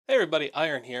Hey everybody,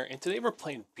 Iron here, and today we're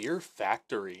playing Beer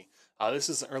Factory. This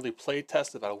is an early play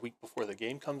test about a week before the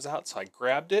game comes out, so I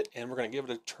grabbed it and we're going to give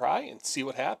it a try and see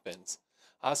what happens.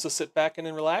 So sit back and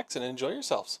relax and enjoy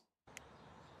yourselves.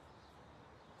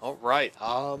 Alright,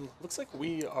 looks like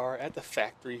we are at the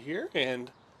factory here,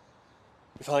 and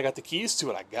we finally got the keys to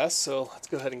it, I guess, so let's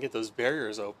go ahead and get those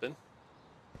barriers open.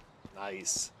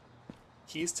 Nice.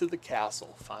 Keys to the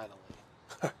castle, finally.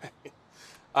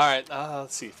 Alright,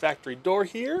 let's see, factory door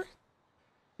here.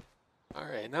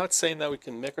 Alright, now it's saying that we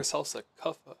can make ourselves a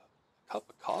cup of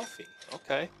coffee.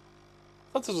 Okay. I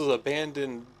thought this was an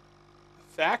abandoned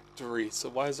factory, so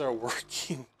why is there a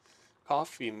working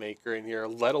coffee maker in here,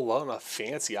 let alone a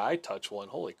fancy iTouch one?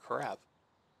 Holy crap.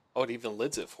 Oh, it even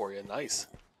lids it for you. Nice.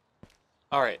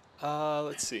 Alright,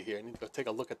 let's see here. I need to go take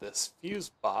a look at this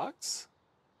fuse box.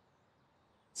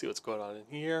 See what's going on in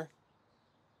here.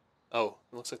 Oh,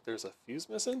 it looks like there's a fuse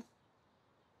missing.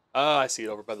 Oh, I see it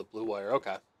over by the blue wire.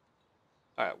 Okay.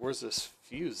 Alright, where's this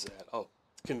fuse at? Oh,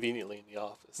 it's conveniently in the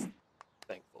office,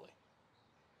 thankfully.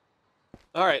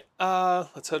 Alright,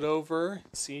 let's head over and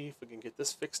see if we can get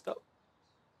this fixed up.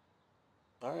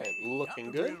 Alright,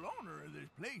 looking good.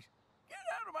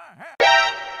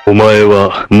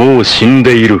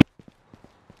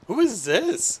 Who is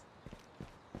this?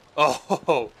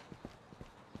 Oh,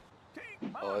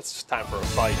 it's just time for a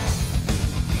fight.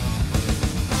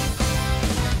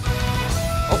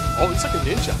 Oh, it's like a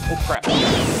ninja. Oh, crap.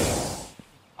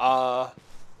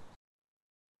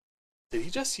 Did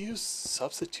he just use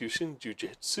substitution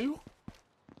jujitsu?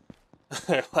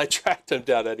 I tracked him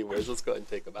down anyways. Let's go ahead and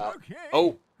take him out. Okay.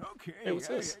 Oh. Okay. Hey, what's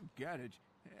this? Got it.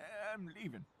 I'm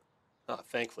leaving. Oh,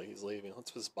 thankfully he's leaving.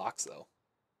 What's his box, though?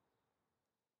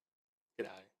 Get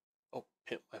out of here. Oh,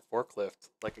 pimp my forklift.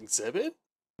 Like exhibit?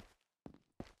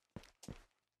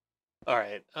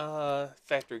 Alright,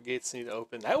 factory gates need to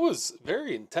open. That was a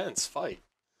very intense fight.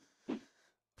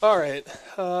 Alright,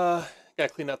 gotta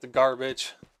clean out the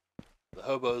garbage. The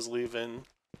hobo's leaving.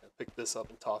 Gotta pick this up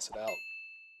and toss it out.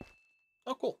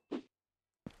 Oh, cool.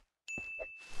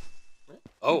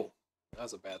 Oh, that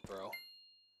was a bad throw.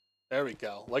 There we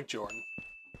go, like Jordan.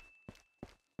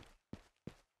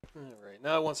 Alright,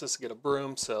 now it wants us to get a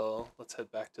broom, so let's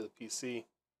head back to the PC.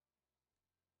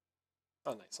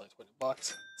 Oh, nice, $20.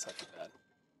 It's not too bad.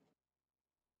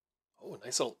 Oh,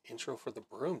 nice little intro for the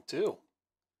broom, too.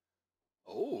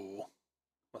 Oh,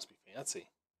 must be fancy.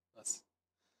 That's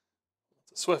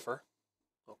a Swiffer.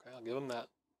 Okay, I'll give him that.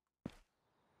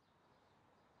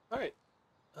 Alright.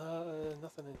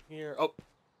 Nothing in here. Oh,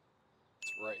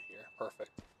 it's right here. Perfect.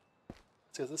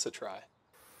 Let's give this a try.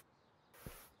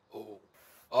 Oh,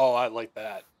 I like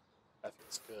that. That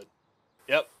feels good.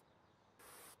 Yep.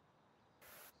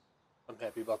 I'm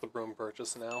happy about the broom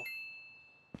purchase now.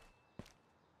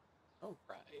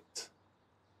 Alright.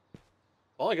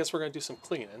 Well, I guess we're going to do some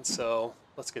cleaning, so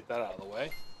let's get that out of the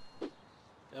way.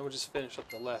 And we'll just finish up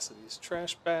the last of these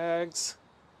trash bags.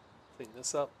 Clean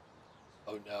this up.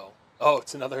 Oh no. Oh,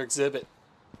 it's another exhibit.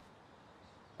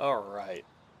 Alright.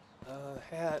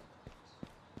 Hat.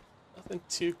 Nothing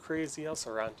too crazy else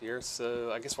around here,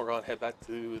 so I guess we're going to head back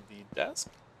to the desk.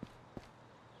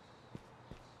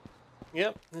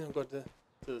 Yep, and we'll go to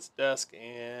this desk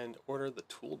and order the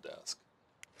tool desk.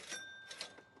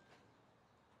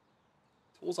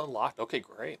 Tools unlocked. Okay,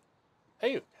 great.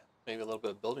 Hey, maybe a little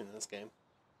bit of building in this game.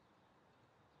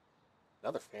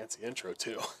 Another fancy intro,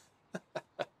 too.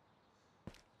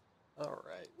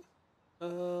 Alright.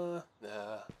 Nah,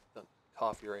 done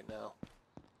coffee right now.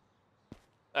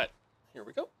 Alright, here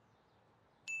we go.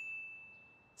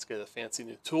 Let's get a fancy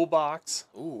new toolbox.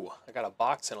 Ooh, I got a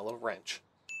box and a little wrench.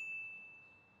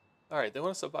 Alright, they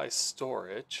want us to buy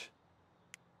storage.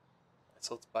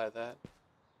 So let's buy that.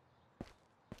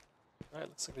 Alright,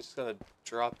 looks like we just gotta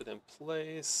drop it in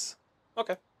place.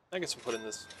 Okay, I guess we'll put it in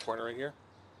this corner right here.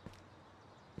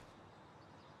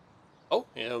 Oh,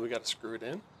 yeah, we gotta screw it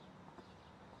in.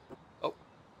 Oh.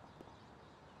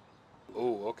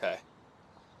 Oh, okay.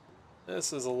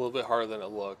 This is a little bit harder than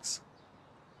it looks.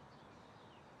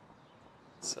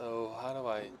 So, how do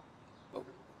I... Oh.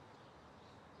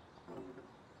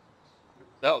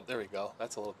 Oh, there we go.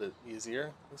 That's a little bit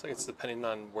easier. Looks like it's depending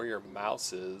on where your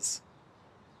mouse is.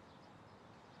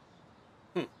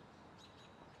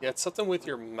 Yeah, it's something with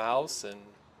your mouse and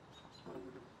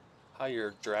how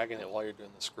you're dragging it while you're doing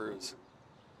the screws.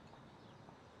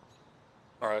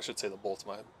 Or I should say the bolts,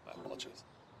 my apologies.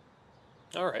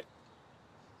 Alright.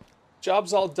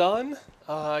 Job's all done.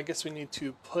 I guess we need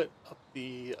to put up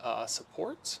the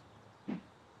supports.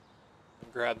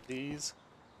 Grab these.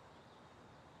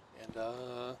 And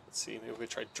let's see, maybe we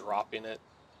try dropping it.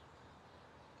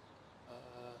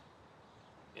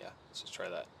 Yeah, let's just try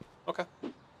that. Okay.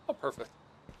 Oh, perfect.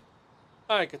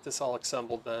 Alright, get this all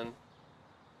assembled then.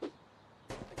 I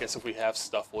guess if we have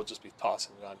stuff, we'll just be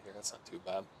tossing it on here. That's not too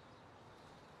bad.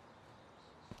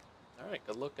 Alright,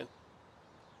 good looking.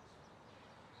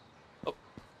 Oh,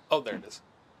 oh, there it is.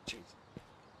 Jeez.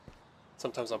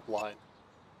 Sometimes I'm blind.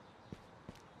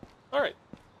 Alright.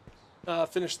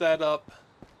 Finish that up.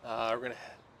 We're going to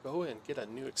go and get a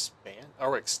new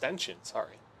extension,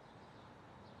 sorry.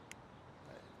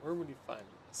 Alright, where would you find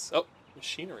this? Oh,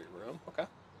 machinery room. Okay.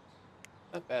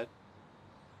 Not bad. It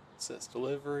says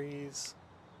deliveries.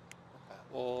 Okay.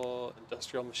 Well,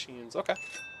 industrial machines. Okay.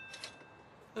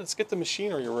 Let's get the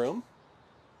machinery room.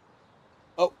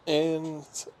 Oh, and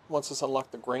once it's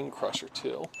unlocked the grain crusher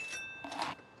too.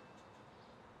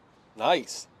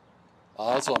 Nice.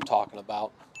 Oh, that's what I'm talking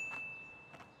about.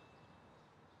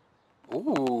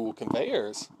 Ooh,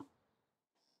 conveyors.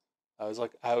 I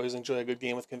always enjoy a good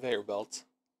game with conveyor belts.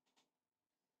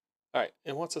 Alright,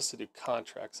 it wants us to do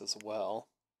contracts as well.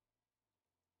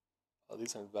 Oh,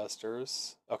 these are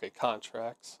investors. Okay,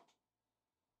 contracts.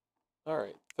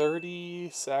 Alright, 30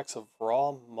 sacks of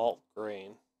raw malt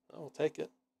grain. Oh, we'll take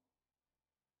it.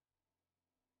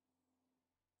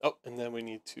 Oh, and then we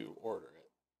need to order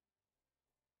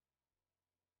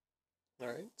it.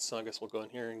 Alright, so I guess we'll go in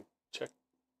here and check.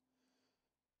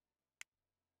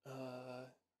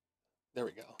 There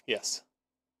we go. Yes.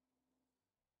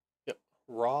 Yep.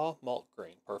 Raw malt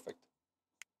grain. Perfect.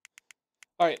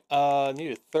 Alright,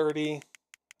 needed 30.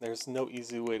 There's no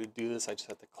easy way to do this. I just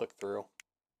have to click through.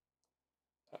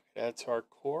 Alright, add to our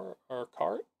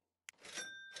cart.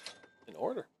 In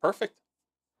order. Perfect.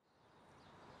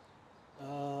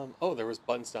 Oh, there was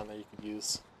buttons down there you could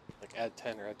use. Like add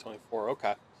 10 or add 24.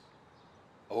 Okay.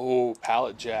 Oh,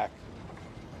 pallet jack.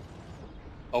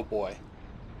 Oh boy.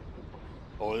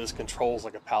 Oh, this controls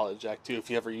like a pallet jack too.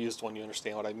 If you ever used one, you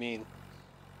understand what I mean.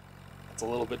 It's a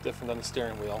little bit different than a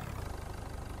steering wheel.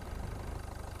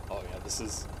 Oh yeah, this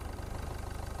is...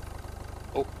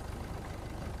 Oh.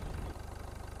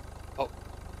 Oh.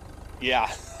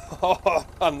 Yeah.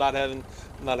 I'm not having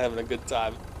a good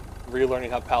time relearning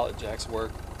how pallet jacks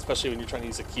work, especially when you're trying to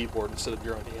use a keyboard instead of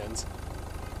your own hands.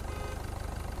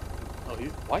 Oh,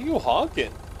 why are you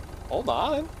honking? Hold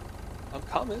on. I'm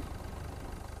coming.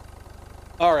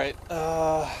 Alright,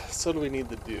 so what do we need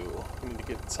to do? We need to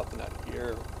get something out of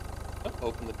here. Oh,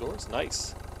 open the doors.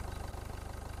 Nice.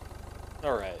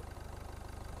 Alright.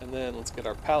 And then let's get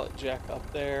our pallet jack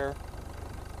up there.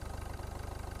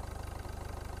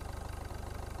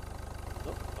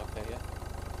 Oh, okay, yeah.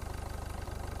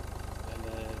 And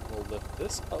then we'll lift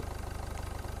this up.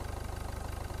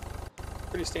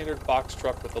 Pretty standard box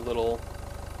truck with a little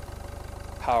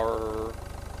power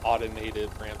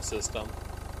automated ramp system.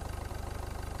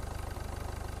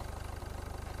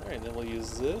 Alright, and then we'll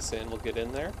use this and we'll get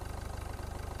in there.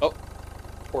 Oh,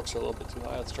 forks are a little bit too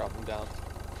high. Let's drop them down.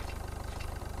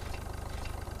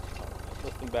 Right,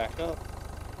 lift them back up.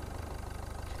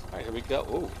 Alright, here we go.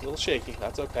 Ooh, a little shaky.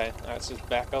 That's okay. Alright, let's just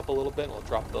back up a little bit and we'll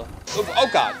drop the... Oh,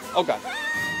 God! Oh, God!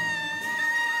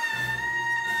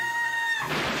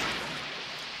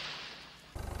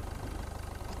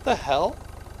 What the hell?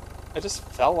 I just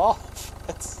fell off.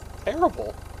 That's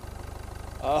terrible.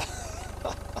 Oh.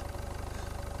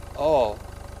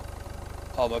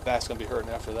 Oh, my back's gonna be hurting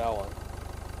after that one.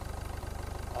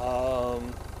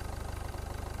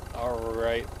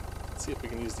 Alright. Let's see if we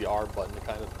can use the R button to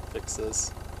kind of fix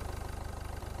this.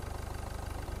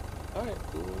 Alright,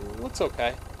 looks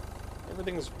okay.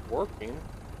 Everything's working.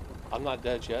 I'm not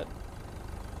dead yet.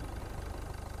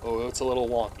 Oh, it's a little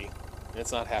wonky.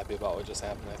 It's not happy about what just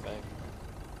happened, I think.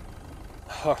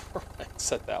 Alright,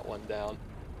 set that one down.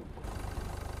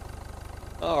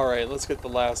 Alright, let's get the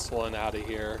last one out of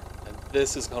here. And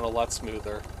this is going a lot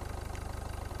smoother.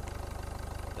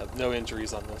 No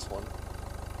injuries on this one.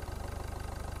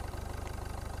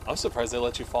 I'm surprised they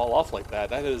let you fall off like that.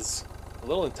 That is a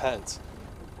little intense.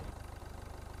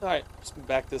 Alright, just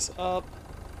back this up.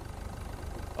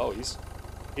 Oh,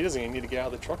 he doesn't even need to get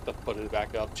out of the truck to put it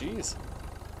back up. Jeez.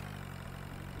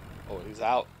 Oh, he's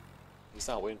out. He's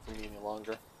not waiting for me any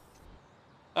longer.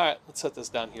 Alright, let's set this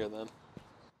down here then.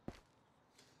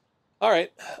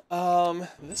 Alright,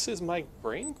 this is my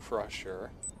grain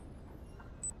crusher.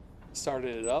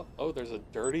 Started it up. Oh, there's a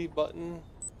dirty button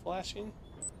flashing.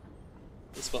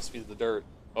 This must be the dirt.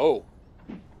 Oh,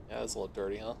 yeah, it's a little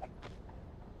dirty, huh?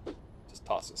 Just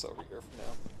toss this over here for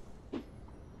now.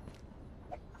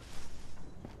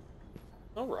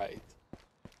 Alright.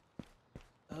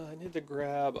 I need to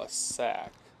grab a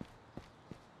sack.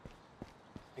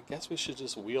 I guess we should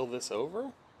just wheel this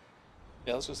over?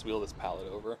 Yeah, let's just wheel this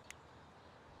pallet over.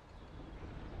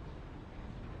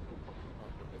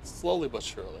 slowly but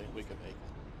surely we can make it.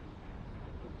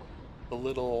 The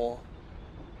little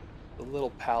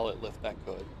pallet lift that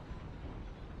could.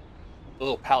 The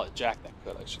little pallet jack that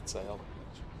could, I should say. Oh my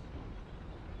gosh.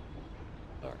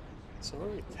 Alright, so where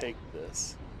do we take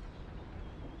this?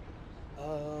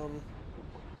 Oh,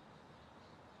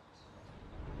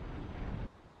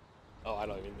 I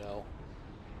don't even know.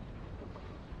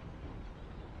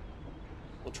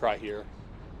 We'll try here.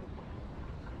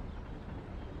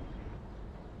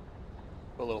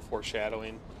 Put a little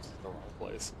foreshadowing. This is the wrong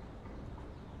place.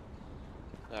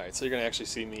 Alright, so you're going to actually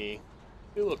see me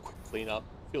do a little quick cleanup.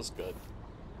 Feels good.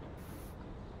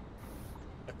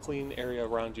 A clean area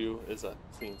around you is a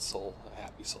clean soul, a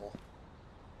happy soul.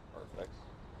 Perfect.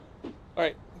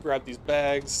 Alright, grab these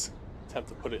bags. Attempt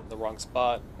to put it in the wrong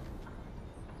spot.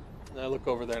 And I look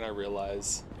over there and I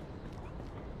realize...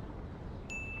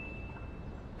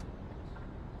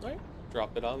 Alright,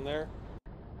 drop it on there.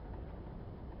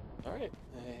 Alright,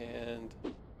 and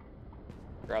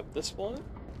grab this one.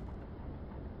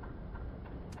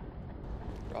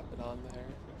 Drop it on there.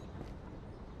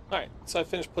 Alright, so I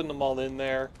finished putting them all in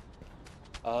there.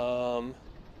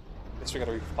 Guess we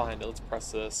gotta refine it. Let's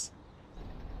press this.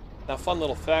 Now, fun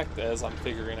little fact as I'm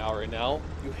figuring out right now,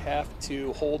 you have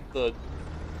to hold the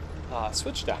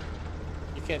switch down.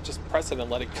 You can't just press it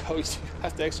and let it go. You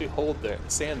have to actually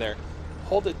stand there,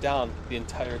 hold it down the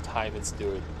entire time it's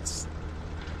doing this.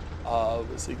 So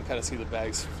you can kind of see the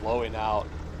bags flowing out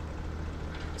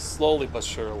slowly but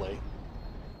surely.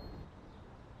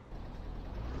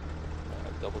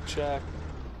 Double check.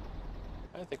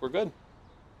 I think we're good.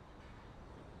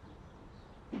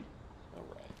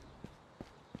 Alright.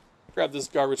 Grab this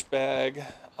garbage bag.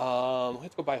 We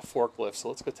have to go buy a forklift, so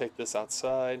let's go take this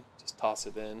outside. Just toss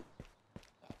it in.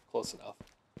 Close enough.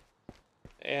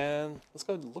 And let's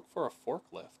go look for a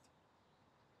forklift.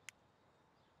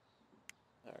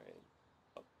 Alright.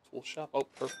 Oh, tool shop. Oh,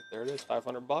 perfect. There it is.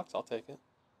 500 bucks. I'll take it.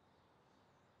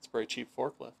 It's a very cheap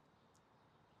forklift.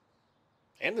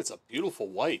 And it's a beautiful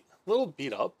white. A little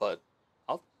beat up, but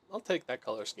I'll take that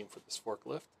color scheme for this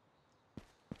forklift.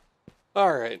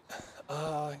 Alright.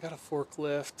 I got a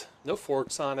forklift. No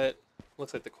forks on it.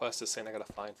 Looks like the quest is saying I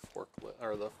gotta find the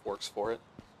forks for it.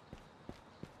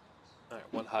 Alright,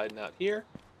 one hiding out here.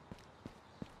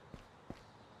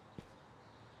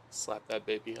 Slap that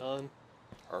baby on.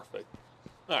 Perfect.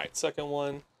 Alright, second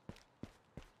one.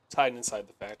 It's hiding inside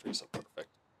the factory, so perfect.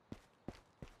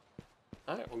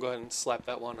 Alright, we'll go ahead and slap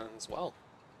that one on as well.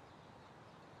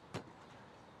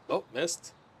 Oh,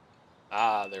 missed.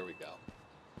 Ah, there we go.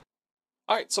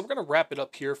 Alright, so we're going to wrap it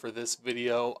up here for this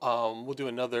video. We'll do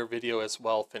another video as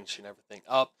well, finishing everything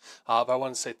up. But I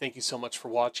want to say thank you so much for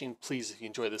watching. Please, if you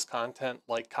enjoy this content,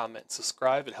 like, comment, and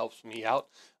subscribe. It helps me out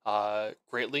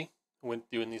greatly when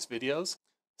doing these videos.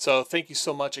 So thank you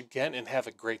so much again, and have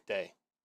a great day.